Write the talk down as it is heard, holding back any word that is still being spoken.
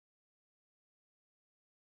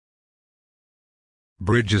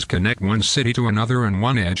Bridges connect one city to another and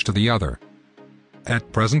one edge to the other.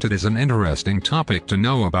 At present it is an interesting topic to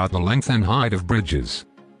know about the length and height of bridges.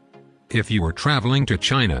 If you are traveling to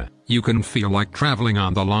China, you can feel like traveling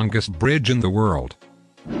on the longest bridge in the world.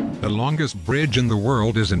 The longest bridge in the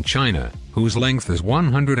world is in China, whose length is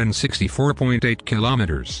 164.8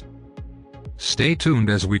 kilometers. Stay tuned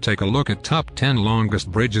as we take a look at top 10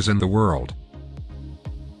 longest bridges in the world.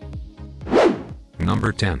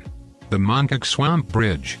 Number 10. The Manchac Swamp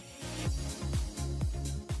Bridge.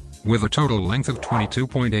 With a total length of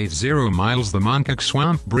 22.80 miles, the Manchac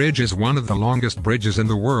Swamp Bridge is one of the longest bridges in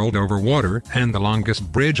the world over water and the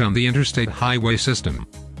longest bridge on the Interstate Highway System.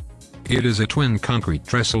 It is a twin concrete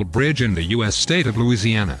trestle bridge in the U.S. state of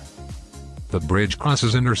Louisiana. The bridge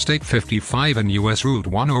crosses Interstate 55 and U.S. Route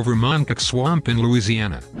 1 over Manchac Swamp in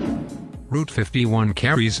Louisiana. Route 51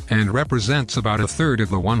 carries and represents about a third of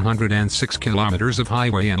the 106 kilometers of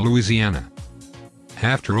highway in Louisiana.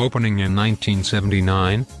 After opening in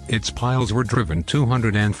 1979, its piles were driven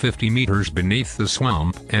 250 meters beneath the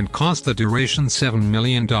swamp and cost the duration $7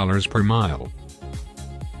 million per mile.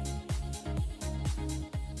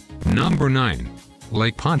 Number 9.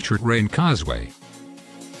 Lake Pontchartrain Causeway.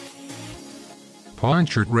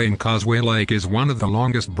 Pontchartrain Causeway Lake is one of the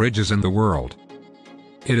longest bridges in the world.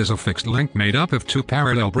 It is a fixed link made up of two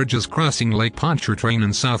parallel bridges crossing Lake Pontchartrain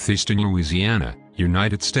in southeastern Louisiana,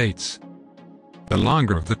 United States. The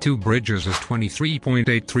longer of the two bridges is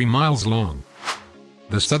 23.83 miles long.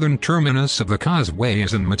 The southern terminus of the causeway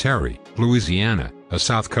is in Metairie, Louisiana, a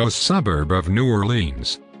south coast suburb of New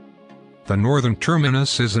Orleans. The northern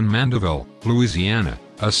terminus is in Mandeville, Louisiana,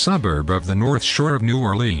 a suburb of the North Shore of New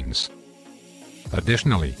Orleans.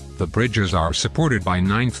 Additionally, the bridges are supported by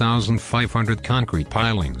 9,500 concrete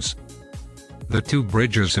pilings. The two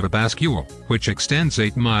bridges have a bascule, which extends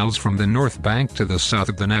 8 miles from the north bank to the south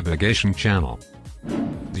of the navigation channel.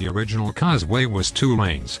 The original causeway was 2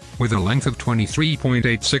 lanes, with a length of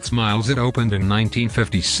 23.86 miles. It opened in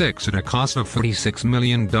 1956 at a cost of $46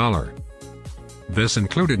 million. This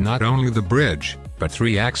included not only the bridge, but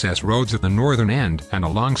 3 access roads at the northern end and a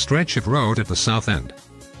long stretch of road at the south end.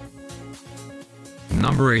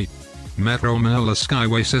 Number 8. Metro Manila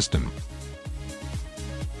Skyway System.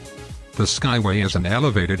 The Skyway is an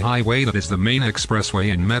elevated highway that is the main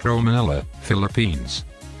expressway in Metro Manila, Philippines.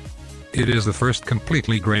 It is the first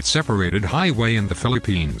completely grade-separated highway in the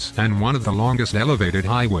Philippines and one of the longest elevated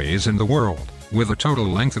highways in the world, with a total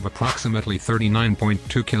length of approximately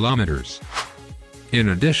 39.2 kilometers. In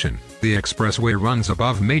addition, the expressway runs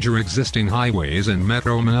above major existing highways in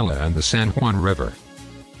Metro Manila and the San Juan River.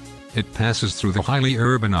 It passes through the highly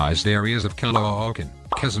urbanized areas of Caloocan,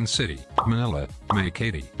 Quezon City, Manila,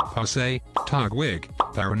 Makati, Pasay, Taguig,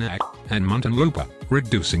 Tarlac, and Muntinlupa,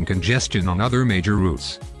 reducing congestion on other major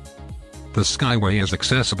routes. The Skyway is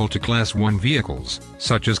accessible to Class 1 vehicles,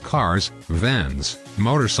 such as cars, vans,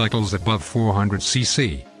 motorcycles above 400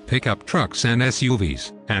 cc, pickup trucks and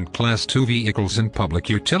SUVs, and Class 2 vehicles and public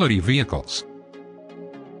utility vehicles.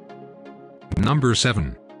 Number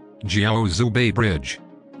 7. Jiaozhou Bay Bridge.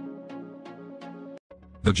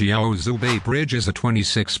 The Jiaozhou Bay Bridge is a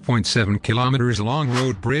 26.7 kilometers long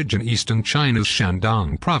road bridge in eastern China's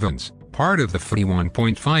Shandong province, part of the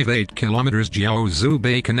 41.58 kilometers Jiaozhou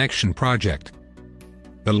Bay Connection Project.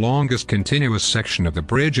 The longest continuous section of the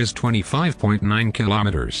bridge is 25.9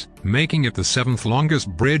 kilometers, making it the 7th longest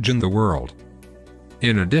bridge in the world.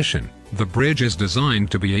 In addition, the bridge is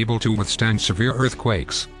designed to be able to withstand severe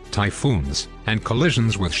earthquakes, typhoons, and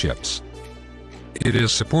collisions with ships. It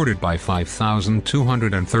is supported by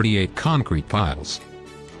 5,238 concrete piles.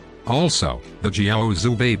 Also, the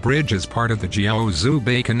Jiaozhou Bay Bridge is part of the Jiaozhou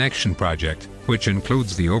Bay Connection Project, which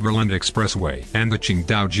includes the Overland Expressway and the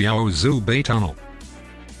Qingdao-Jiaozhou Bay Tunnel.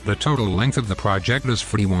 The total length of the project is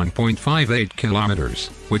 41.58 kilometers,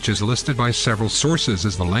 which is listed by several sources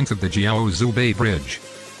as the length of the Jiaozhou Bay Bridge.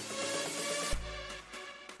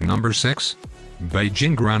 Number 6.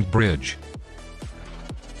 Beijing Grand Bridge.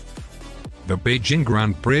 The Beijing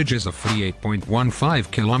Grand Bridge is a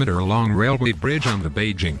 48.15 long railway bridge on the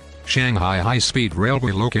Beijing-Shanghai high-speed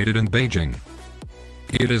railway located in Beijing.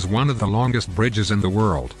 It is one of the longest bridges in the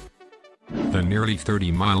world. The nearly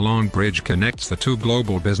 30-mile-long bridge connects the two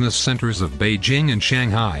global business centers of Beijing and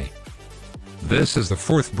Shanghai. This is the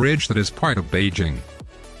 4th bridge that is part of Beijing.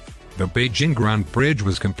 The Beijing Grand Bridge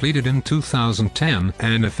was completed in 2010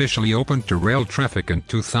 and officially opened to rail traffic in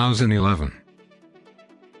 2011.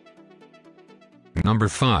 Number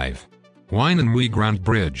 5. Huainanhui Grand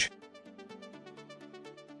Bridge.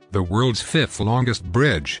 The world's 5th longest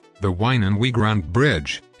bridge, the Huainanhui Grand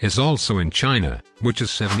Bridge, is also in China, which is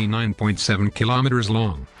 79.7 kilometers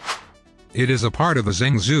long. It is a part of the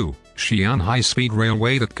Zhengzhou-Xi'an high-speed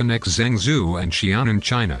railway that connects Zhengzhou and Xi'an in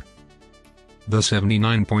China. The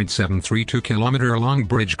 79.732-kilometer-long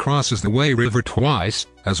bridge crosses the Wei River twice,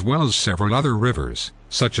 as well as several other rivers,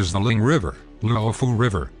 such as the Ling River, Luofu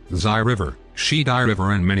River, Zai River, Shidai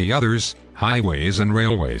River and many others, highways and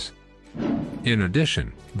railways. In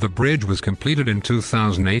addition, the bridge was completed in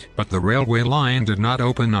 2008, but the railway line did not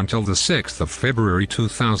open until the 6th of February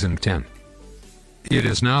 2010. It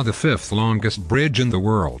is now the 5th longest bridge in the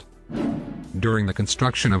world. During the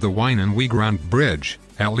construction of the Weinan-Wegrand Bridge,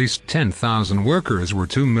 at least 10,000 workers were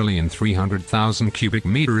 2,300,000 cubic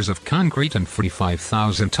meters of concrete and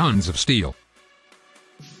 45,000 tons of steel.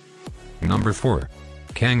 Number 4.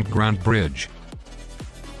 Kanggrand Bridge.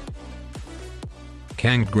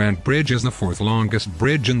 Kanggrand Bridge is the 4th longest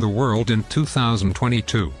bridge in the world in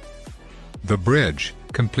 2022. The bridge,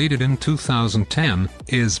 completed in 2010,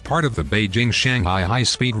 is part of the Beijing-Shanghai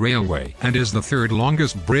high-speed railway and is the 3rd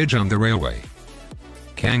longest bridge on the railway.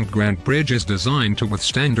 Kanggrand Bridge is designed to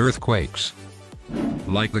withstand earthquakes.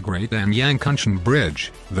 Like the Great Danyang-Kunshan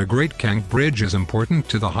Bridge, the Great Kang Bridge is important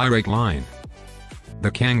to the high-rate line.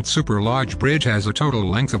 The Kang Super Large Bridge has a total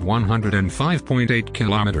length of 105.8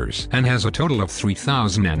 kilometers and has a total of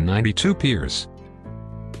 3,092 piers.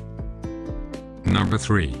 Number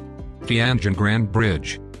 3. Tianjin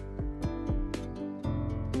Bridge.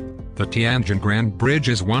 The Tianjin Bridge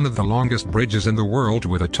is one of the longest bridges in the world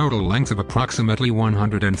with a total length of approximately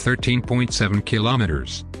 113.7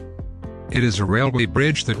 kilometers. It is a railway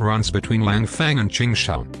bridge that runs between Langfang and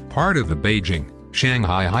Qingshan, part of the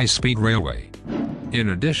Beijing-Shanghai high-speed railway. In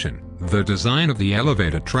addition, the design of the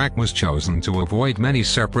elevated track was chosen to avoid many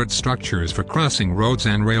separate structures for crossing roads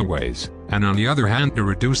and railways, and on the other hand to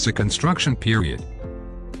reduce the construction period.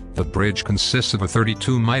 The bridge consists of a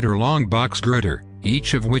 32-meter-long box girder,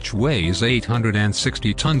 each of which weighs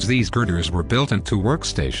 860 tons. These girders were built in 2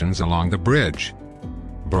 workstations along the bridge,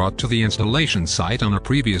 brought to the installation site on a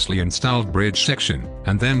previously installed bridge section,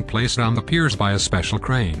 and then placed on the piers by a special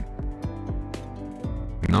crane.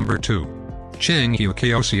 Number 2.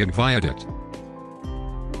 Chenghu-Kaohsiung Viaduct.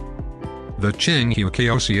 The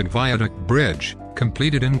Chenghu-Kaohsiung Viaduct Bridge,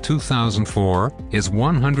 completed in 2004, is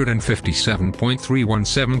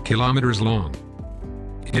 157.317 kilometers long.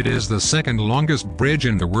 It is the 2nd longest bridge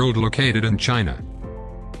in the world located in China.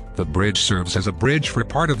 The bridge serves as a bridge for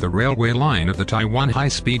part of the railway line of the Taiwan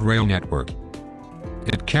high-speed rail network.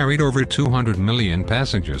 It carried over 200 million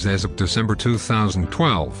passengers as of December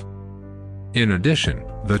 2012. In addition,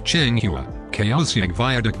 the Chenghu-Kaohsiung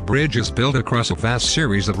Viaduct Bridge is built across a vast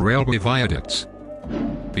series of railway viaducts.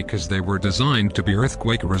 Because they were designed to be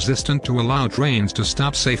earthquake-resistant to allow trains to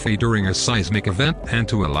stop safely during a seismic event and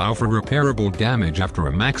to allow for repairable damage after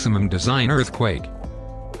a maximum design earthquake.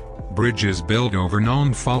 Bridges built over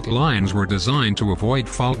known fault lines were designed to avoid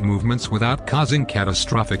fault movements without causing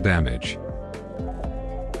catastrophic damage.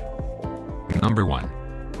 Number 1.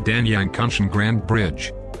 Danyang-Kunshan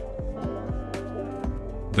Bridge.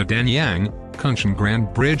 The Danyang-Kunshan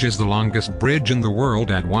Bridge is the longest bridge in the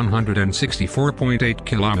world at 164.8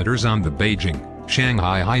 kilometers on the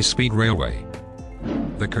Beijing-Shanghai high-speed railway.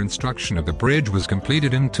 The construction of the bridge was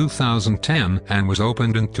completed in 2010 and was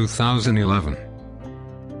opened in 2011.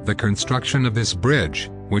 The construction of this bridge,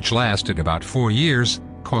 which lasted about 4 years,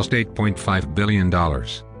 cost $8.5 billion.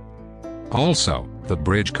 Also, the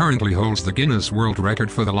bridge currently holds the Guinness World Record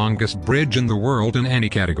for the longest bridge in the world in any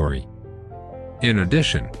category. In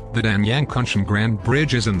addition, the Danyang-Kunshan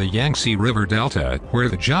Bridge is in the Yangtze River Delta, where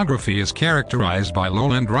the geography is characterized by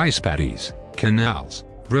lowland rice paddies, canals,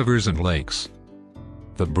 rivers and lakes.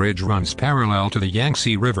 The bridge runs parallel to the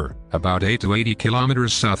Yangtze River, about 8 to 80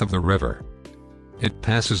 kilometers south of the river. It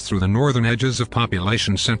passes through the northern edges of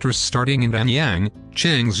population centers starting in Danyang,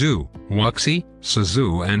 Chengzhou, Wuxi,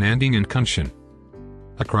 Suzhou and ending in Kunshan.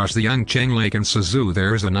 Across the Yangcheng Lake in Suzhou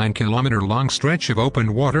there is a 9-kilometer-long stretch of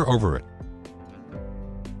open water over it.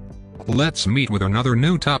 Let's meet with another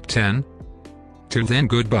new top 10. Till then,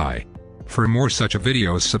 goodbye. For more such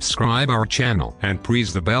videos, subscribe our channel and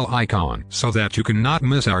press the bell icon so that you cannot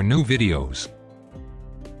miss our new videos.